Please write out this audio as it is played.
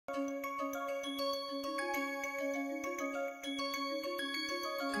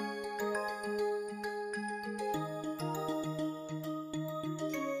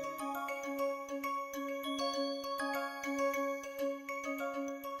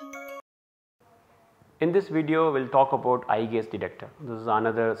In this video, we will talk about eye gaze detector. This is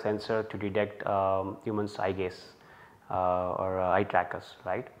another sensor to detect humans' eye gaze or eye trackers,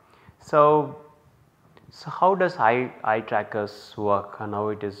 right. So how does eye trackers work and how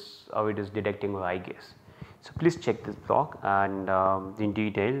it is detecting our eye gaze. So please check this blog and in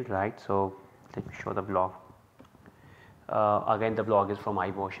detail, right. So let me show the blog. Again, the blog is from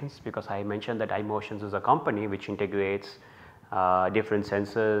iMotions, because I mentioned that iMotions is a company which integrates different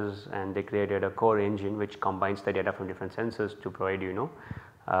sensors, and they created a core engine which combines the data from different sensors to provide you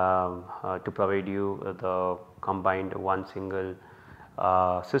the combined one single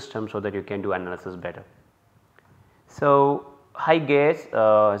system, so that you can do analysis better. So eye gaze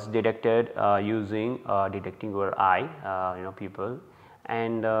is detected using detecting your eye, people,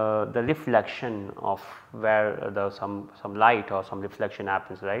 and the reflection of where the some light or some reflection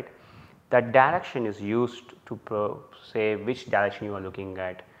happens, right. That direction is used to say which direction you are looking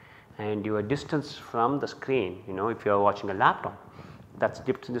at, and your distance from the screen, if you are watching a laptop, that's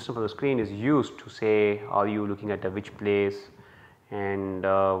distance from the screen is used to say are you looking at which place and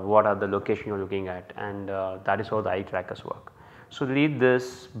what are the location you are looking at, and that is how the eye trackers work. So read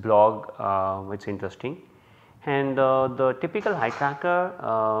this blog, it is interesting. And the typical eye tracker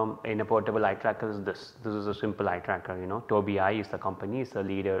in a portable eye tracker is this. This is a simple eye tracker, Tobii Eye is the company, is the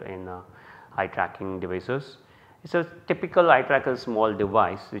leader in eye tracking devices. It is a typical eye tracker, small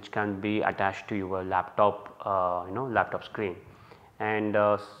device which can be attached to your laptop, laptop screen, and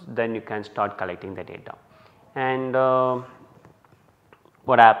then you can start collecting the data. And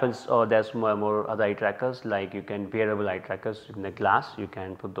what happens, there is more other eye trackers, like you can wearable eye trackers in the glass, you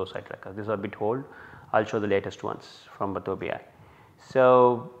can put those eye trackers. These are a bit old. I will show the latest ones from Tobii Eye.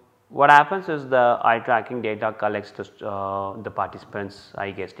 So what happens is the eye tracking data collects the participants'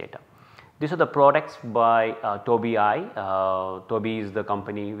 eye gaze data. These are the products by Tobii Eye. Tobii is the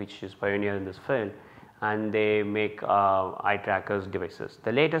company which is pioneer in this field, and they make eye trackers devices.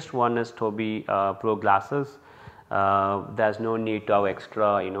 The latest one is Tobii Pro glasses. There is no need to have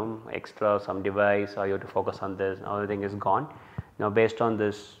extra some device, or you have to focus on this, everything is gone. Now based on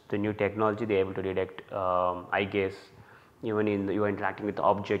this, the new technology, they are able to detect eye gaze even in you are interacting with the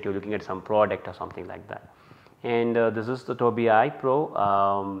object, you are looking at some product or something like that. And this is the Tobii Eye Pro,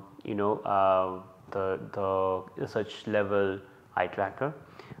 the research level eye tracker.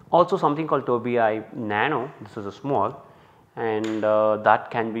 Also something called Tobii Eye Nano, this is a small, and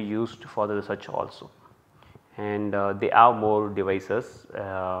that can be used for the research also. And they have more devices,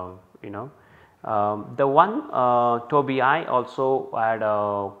 the one Tobii Eye also had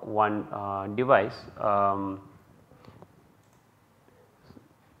one device,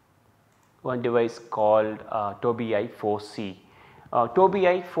 called Tobii Eye 4C. Tobii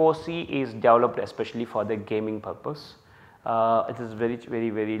Eye 4C is developed especially for the gaming purpose. It is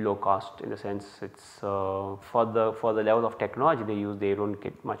very low cost, in the sense it is for the level of technology they use, they do not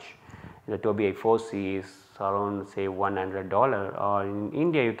get much. The Tobii Eye 4C is around say $100, or in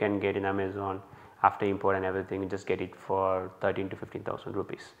India you can get in Amazon after import and everything, you just get it for 13 to 15,000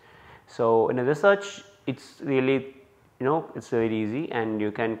 rupees. So in a research, it's really it's very easy, and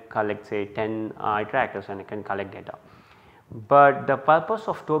you can collect say 10 eye trackers and you can collect data. But the purpose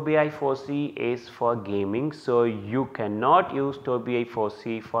of Tobii Eye 4C is for gaming, so you cannot use Tobii Eye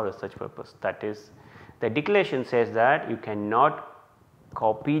 4C for research purpose. That is, the declaration says that you cannot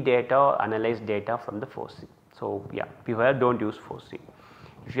copy data or analyze data from the 4C. So yeah, beware, do not use 4C.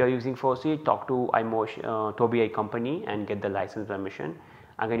 If you are using 4C, talk to Tobii Eye company and get the license permission.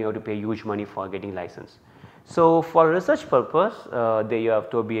 Again, you have to pay huge money for getting license. So for research purpose, there you have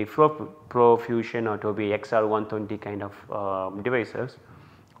Tobii Eye Pro Fusion or Tobii Eye XR120 kind of devices,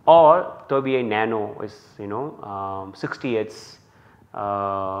 or Tobii Eye Nano is 60 Hz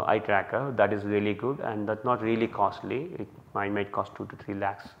eye tracker, that is really good, and that is not really costly. It might cost 2 to 3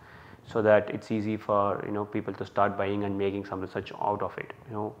 lakhs. So that it is easy for people to start buying and making some research out of it,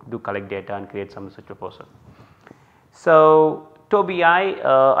 do collect data and create some research proposal. So Tobii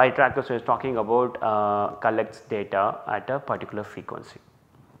Eye tracker, so is talking about collects data at a particular frequency.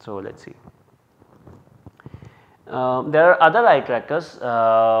 So let us see. There are other eye trackers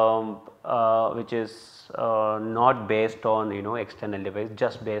which is not based on external device,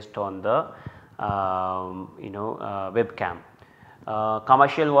 just based on the webcam.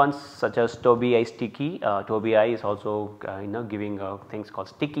 Commercial ones such as Tobii Eye Sticky. Tobii Eye is also giving things called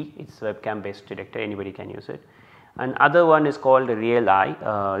Sticky. It's webcam based detector, anybody can use it. And other one is called Real Eye.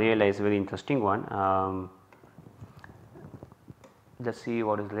 Real Eye is a very interesting one. Let's see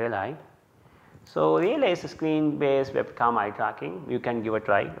what is Real Eye. So Real Eye is a screen based webcam eye tracking. You can give a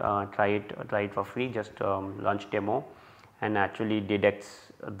try, try it for free, just launch demo, and actually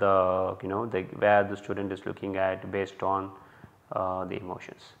detects the where the student is looking at based on the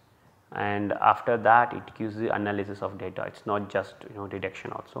emotions, and after that it gives the analysis of data. It is not just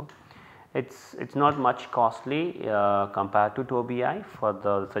detection also. It's not much costly compared to TOBI for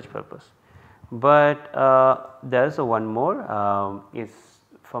the research purpose, but there is one more is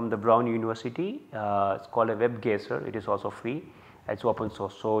from the Brown University. It's called a WebGazer. It is also free, it's open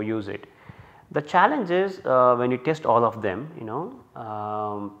source, so use it. The challenge is when you test all of them,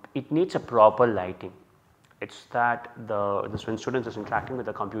 it needs a proper lighting. It's that when students is interacting with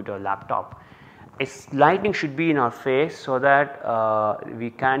the computer, laptop, its lighting should be in our face so that we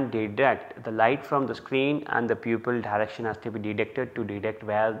can detect the light from the screen, and the pupil direction has to be detected to detect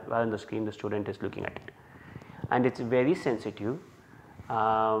where on the screen the student is looking at it, and it's very sensitive.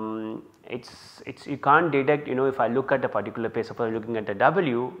 It's you can't detect, if I look at a particular page, suppose looking at the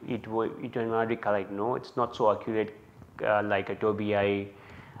W, it will not be correct. No, it's not so accurate like a TOBI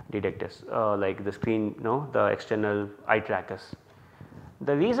detectors, like the screen, the external eye trackers.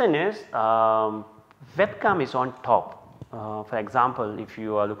 The reason is webcam is on top. For example, if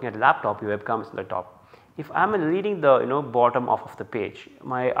you are looking at a laptop, your webcam is on the top. If I am reading the bottom of the page,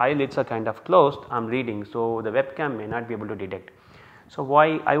 my eyelids are kind of closed, I am reading, so the webcam may not be able to detect. So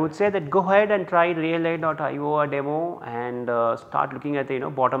why I would say that go ahead and try reallite.io demo and start looking at the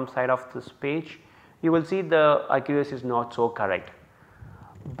bottom side of this page. You will see the accuracy is not so correct.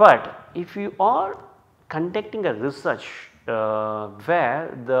 But if you are conducting a research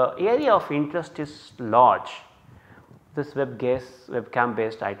where the area of interest is large, this webcam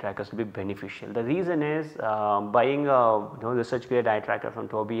based eye trackers will be beneficial. The reason is buying a research grade eye tracker from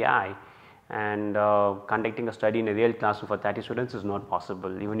TOBI and conducting a study in a real classroom for 30 students is not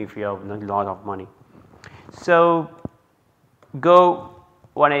possible, even if you have a lot of money. So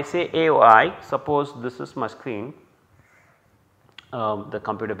when I say AOI, suppose this is my screen, the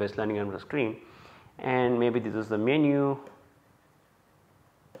computer based learning on the screen, and maybe this is the menu,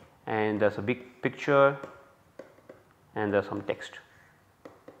 and there is a big picture, and there is some text.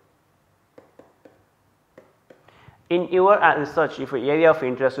 In your research, if your area of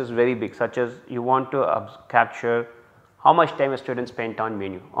interest is very big, such as you want to capture how much time a student spent on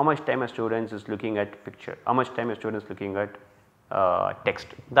menu, how much time a student is looking at picture, how much time a student is looking at text,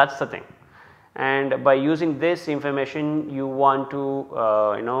 that is the thing. And by using this information you want to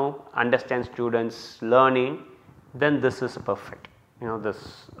understand students learning, then this is perfect.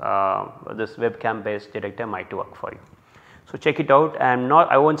 This webcam based detector might work for you. So check it out.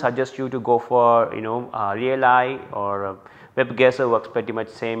 I won't suggest you to go for RealEye or WebGazer. Works pretty much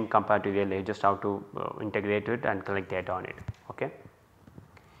same compared to RealEye, just how to integrate it and collect data on it. Okay.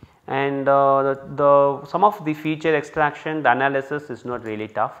 And some of the feature extraction, the analysis is not really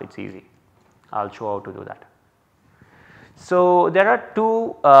tough, it's easy. I will show how to do that. So there are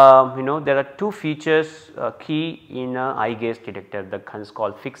two features key in a eye gaze detector. The one is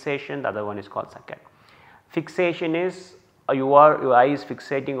called fixation, the other one is called saccade. Fixation is your eye is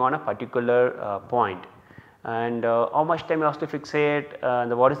fixating on a particular point, and how much time you have to fixate,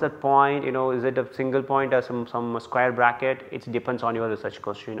 what is that point, is it a single point or some square bracket, it depends on your research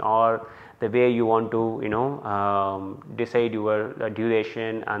question or the way you want to decide your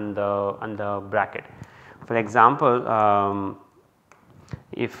duration and the bracket. For example,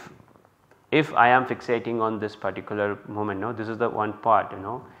 if I am fixating on this particular moment, this is the one part,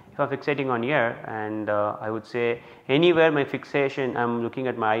 if I am fixating on here, and I would say anywhere my fixation, I am looking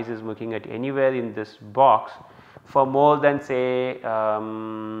at my eyes is looking at anywhere in this box for more than say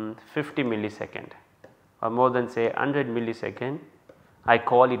 50 millisecond or more than say 100 millisecond, I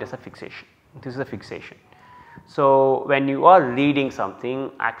call it as a fixation. This is a fixation. So when you are reading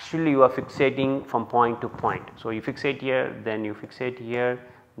something, actually you are fixating from point to point. So you fixate here, then you fixate here,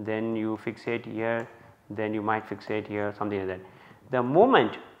 then you fixate here, then you might fixate here, something like that. The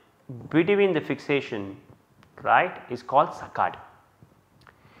moment between the fixation, right, is called saccade.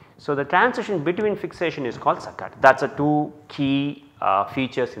 So the transition between fixation is called saccade. That is the two key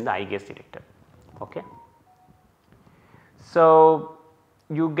features in the eye gaze detector. Okay. So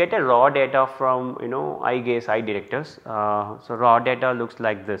you get a raw data from eye gaze eye detectors. So raw data looks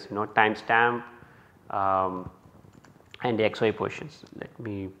like this, timestamp and the XY positions. Let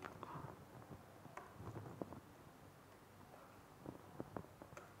me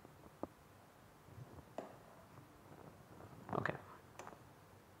okay.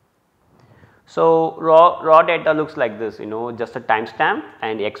 So raw data looks like this, just a timestamp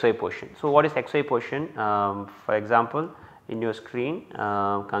and the XY position. So what is XY position? For example, in your screen,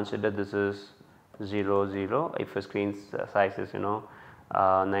 consider this is 0 0. If your screen size is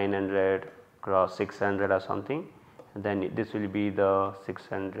 900 cross 600 or something, then this will be the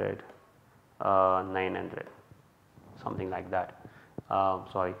 600, 900, something like that.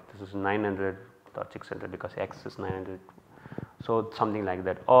 Sorry, this is 900 dot 600 because x is 900, so something like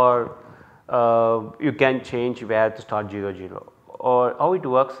that. Or you can change where to start 0 0, or how it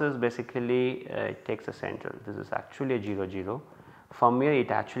works is basically it takes a central, this is actually a 0 0. From here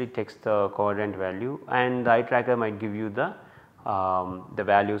it actually takes the coordinate value, and the eye tracker might give you the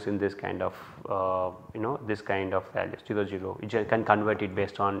values in this kind of this kind of values 0 0. You can convert it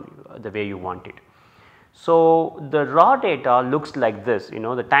based on the way you want it. So the raw data looks like this,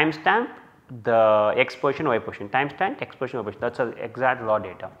 the timestamp, the x position, y position, timestamp, x position, y position, that is the exact raw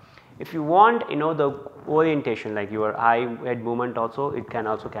data. If you want the orientation, like your eye head movement also, it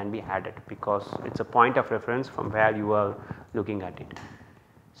can be added, because it is a point of reference from where you are looking at it.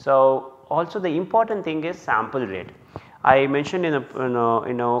 So also the important thing is sample rate. I mentioned in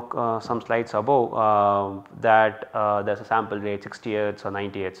some slides above that there is a sample rate 60 Hz or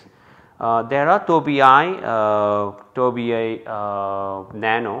 90 Hz. There are Tobii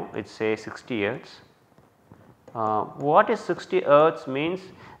Nano, it says 60 Hz. What is 60 Hz means?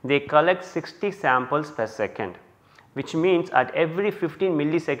 They collect 60 samples per second, which means at every 15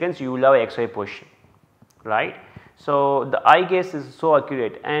 milliseconds you will have XY position, right. So the eye gaze is so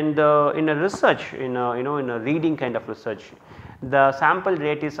accurate, and in a research, in a reading kind of research, the sample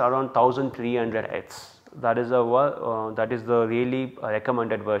rate is around 1300 Hz. That is the really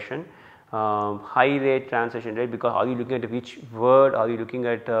recommended version. High rate translation rate, because are you looking at which word, are you looking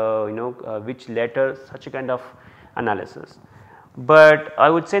at which letter, such a kind of analysis. But I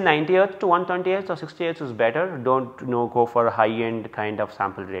would say 90 Hz to 120 Hz or 60 Hz is better. Do not go for a high end kind of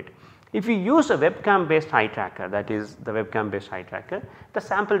sample rate. If you use a webcam based eye tracker, that is the webcam based eye tracker, the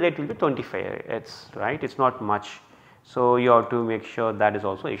sample rate will be 25 Hz, right, it is not much. So you have to make sure that is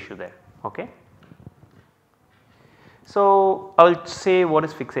also issue there. Okay. So I will say what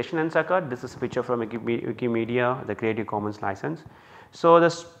is fixation unsuckered. This is a picture from Wikimedia, the Creative Commons license. So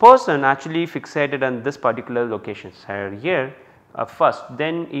this person actually fixated on this particular location here. First,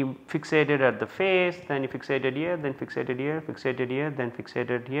 then he fixated at the face, then he fixated here, then fixated here, fixated here, then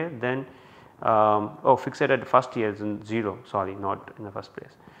fixated here, then fixated at the first here is in 0, sorry, not in the first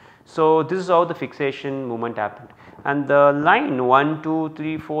place. So this is how the fixation movement happened, and the line 1, 2,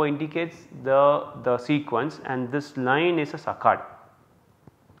 3, 4 indicates the sequence, and this line is a saccade,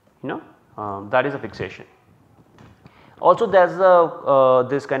 that is a fixation. Also there is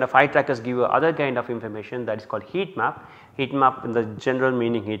this kind of eye trackers give you other kind of information, that is called heat map. Heat map in the general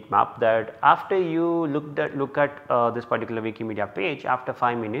meaning heat map, that after you look at this particular Wikimedia page, after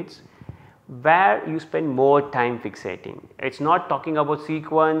 5 minutes where you spend more time fixating. It is not talking about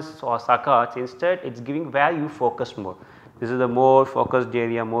sequence or saccades, instead it is giving where you focus more. This is the more focused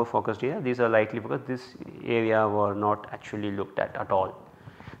area, these are lightly focused, this area were not actually looked at all.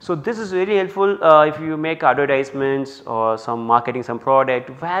 So this is very helpful if you make advertisements or some marketing some product,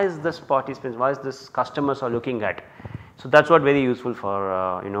 where is this participants, where is this customers are looking at. So that is what very useful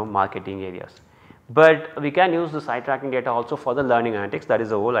for marketing areas. But we can use this eye tracking data also for the learning analytics, that is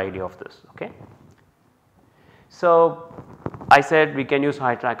the whole idea of this. Okay. So I said we can use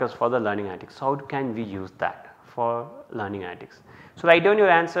eye trackers for the learning analytics. How can we use that for learning analytics? So write down your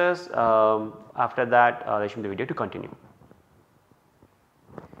answers, after that resume the video to continue.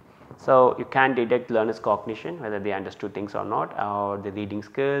 So you can detect learners cognition, whether they understood things or not, or the reading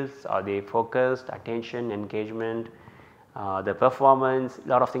skills, are they focused, attention, engagement, the performance,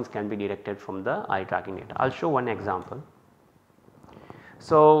 lot of things can be detected from the eye tracking data. I will show one example.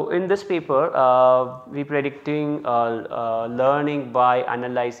 So in this paper we predicting learning by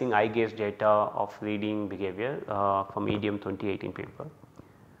analyzing eye gaze data of reading behavior from EDM 2018 paper.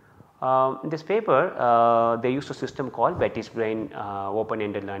 In this paper they used a system called Betty's Brain open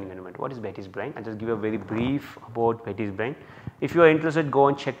ended learning environment. What is Betty's Brain? I will just give a very brief about Betty's Brain. If you are interested, go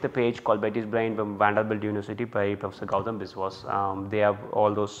and check the page called Betty's Brain from Vanderbilt University by Professor Gautam Biswas. They have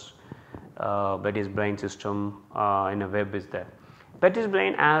all those Betty's Brain system in a web is there. Betty's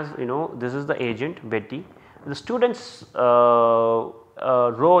Brain, as this is the agent Betty. The student's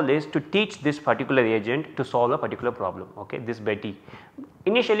role is to teach this particular agent to solve a particular problem. Okay, this Betty.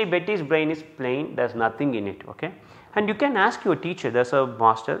 Initially Betty's brain is plain, there is nothing in it. Okay, and you can ask your teacher, there is a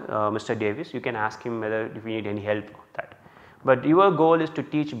master Mr. Davis, you can ask him whether if you need any help with that. But your goal is to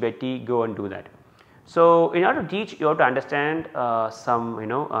teach Betty, go and do that. So in order to teach, you have to understand some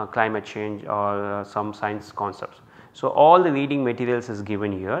climate change or some science concepts. So all the reading materials is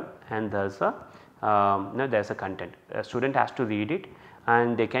given here, and there is a content. A student has to read it,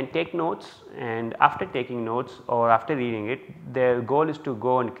 and they can take notes, and after taking notes or after reading it, their goal is to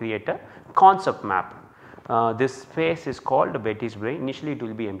go and create a concept map. this space is called Betty's brain. Initially it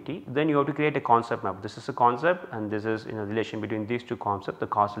will be empty, then you have to create a concept map. This is a concept and this is in a relation between these two concepts, the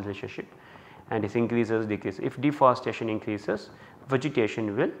causal relationship, and it increases, decreases. If deforestation increases,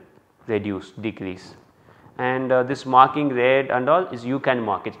 vegetation will reduce, decrease. And this marking red and all is you can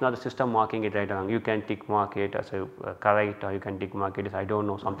mark, it is not the system marking it right or wrong. You can tick mark it as a correct, or you can tick mark it as I do not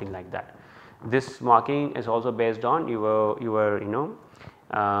know, something like that. This marking is also based on your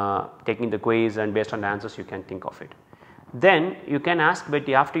taking the quiz, and based on the answers you can think of it. Then you can ask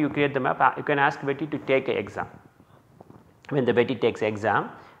Betty, after you create the map, you can ask Betty to take an exam. When the Betty takes exam,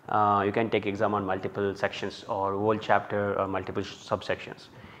 you can take exam on multiple sections or whole chapter or multiple subsections,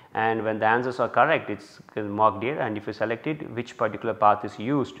 and when the answers are correct it is marked here, and if you select it, which particular path is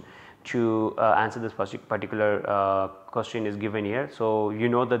used to answer this particular question is given here. So, you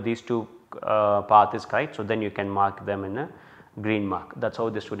know that these two path is correct, so then you can mark them in a green mark. That is how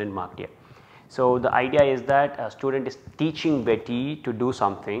the student marked here. So, the idea is that a student is teaching Betty to do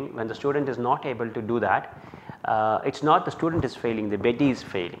something. When the student is not able to do that, it is not the student is failing, the Betty is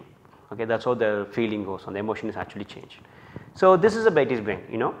failing. Okay, that is how the feeling goes on, the emotion is actually changed. So, this is a Betty's brain.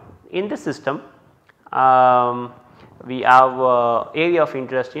 In this system we have area of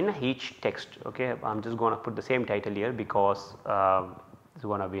interest in each text. Okay, I am just going to put the same title here because is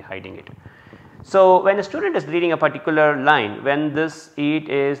going to be hiding it. So, when a student is reading a particular line, when this heat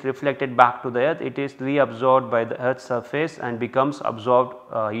is reflected back to the earth, it is reabsorbed by the earth's surface and becomes absorbed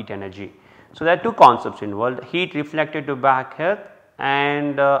heat energy. So, there are two concepts involved, heat reflected to back earth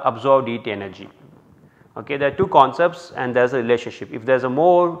and absorbed heat energy. Okay, there are two concepts and there is a relationship. If there is a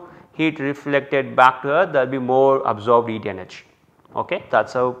more heat reflected back to earth, there will be more absorbed heat energy. Okay, that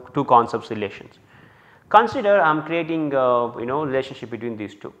is how two concepts relations. Consider I am creating relationship between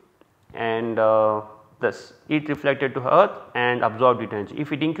these two, and this heat reflected to earth and absorbed heat energy.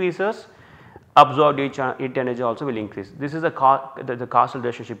 If it increases, absorbed heat energy also will increase. This is the causal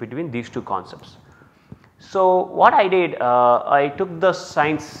relationship between these two concepts. So, what I did, I took the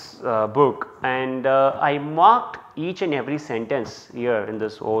science book and I marked each and every sentence here in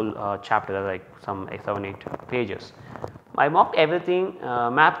this whole chapter, like some 7-8 pages. I marked everything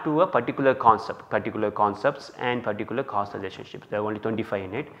mapped to a particular concept, particular concepts and particular causal relationships. There are only 25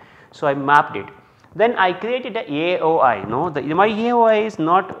 in it. So, I mapped it. Then I created a AOI. My AOI is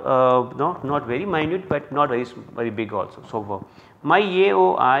not very minute, but not very big also. So, my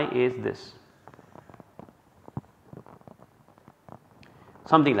AOI is this,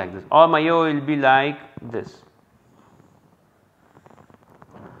 something like this, or my AOI will be like this.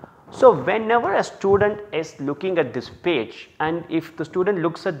 So, whenever a student is looking at this page, and if the student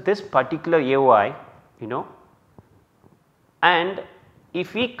looks at this particular AOI, and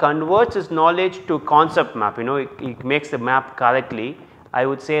if he converts his knowledge to concept map, he makes the map correctly, I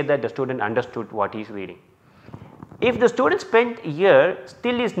would say that the student understood what he is reading. If the student spent a year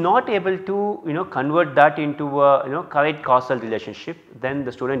still is not able to convert that into a correct causal relationship, then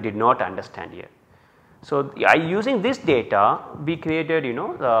the student did not understand here. So, using this data we created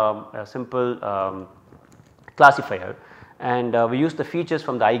a simple classifier, and we use the features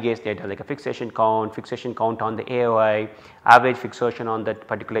from the eye gaze data like a fixation count on the AOI, average fixation on that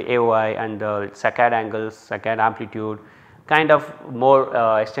particular AOI, and the saccade angles, saccade amplitude, kind of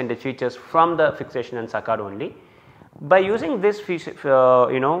more extended features from the fixation and saccade only. By using this feature,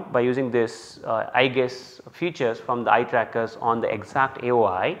 by using this eye gaze features from the eye trackers on the exact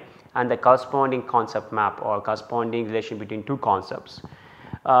AOI and the corresponding concept map or corresponding relation between two concepts,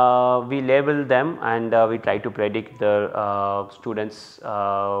 we label them and we try to predict the students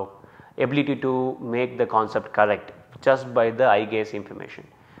ability to make the concept correct just by the eye gaze information.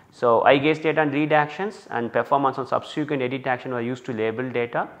 So, eye gaze data and read actions and performance on subsequent edit action were used to label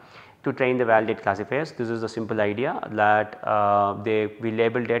data to train the validate classifiers. This is the simple idea that we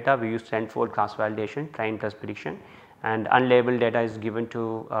label data, we use 10-fold class validation, train plus prediction, and unlabeled data is given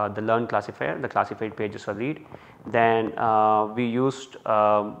to the learn classifier, the classified pages are read. Then we used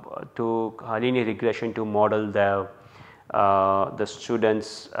to linear regression to model the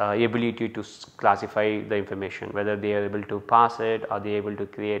students ability to classify the information, whether they are able to pass it or they are able to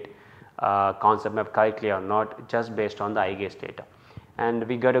create concept map correctly or not, just based on the eye gaze data. And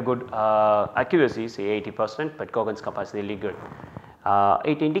we got a good accuracy, say 80%, but Kogan's kappa is really good.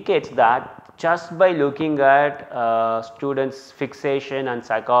 It indicates that just by looking at students fixation and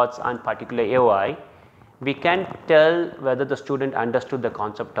saccades on particular AOI, we can tell whether the student understood the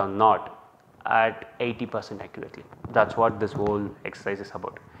concept or not at 80% accurately. That is what this whole exercise is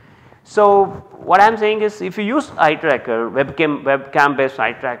about. So, what I am saying is, if you use eye tracker, webcam based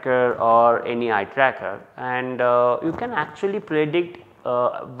eye tracker or any eye tracker, and you can actually predict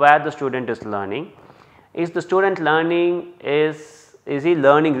where the student is learning. Is the student learning, is he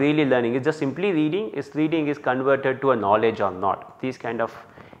learning, really learning, is just simply reading, is reading is converted to a knowledge or not. These kind of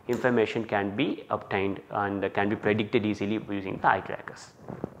information can be obtained and can be predicted easily using the eye trackers.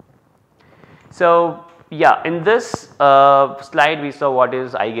 So, yeah, in this slide we saw what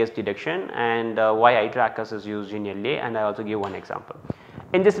is eye gaze detection and why eye trackers is used in LA, and I also give one example.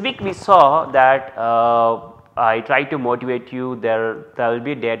 In this week we saw that I try to motivate you, there will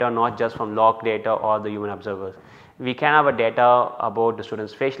be data not just from log data or the human observers. We can have a data about the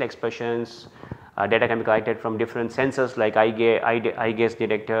students' facial expressions, data can be collected from different sensors like eye gaze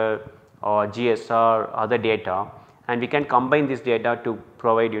detector or GSR, other data, and we can combine this data to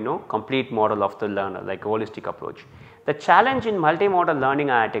provide complete model of the learner, like a holistic approach. The challenge in multimodal learning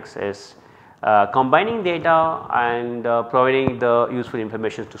analytics is combining data and providing the useful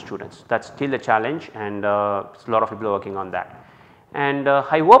information to students. That is still a challenge, and a lot of people are working on that. And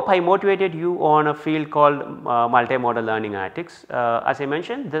I hope I motivated you on a field called multimodal learning analytics. As I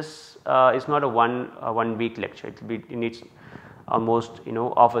mentioned, this is not a one week lecture. It needs almost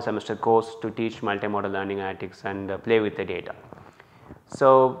half a semester course to teach multimodal learning analytics and play with the data.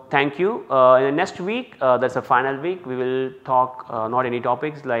 So, thank you. In the next week, that is the final week, we will talk not any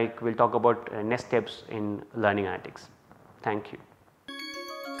topics, like we will talk about next steps in learning analytics. Thank you.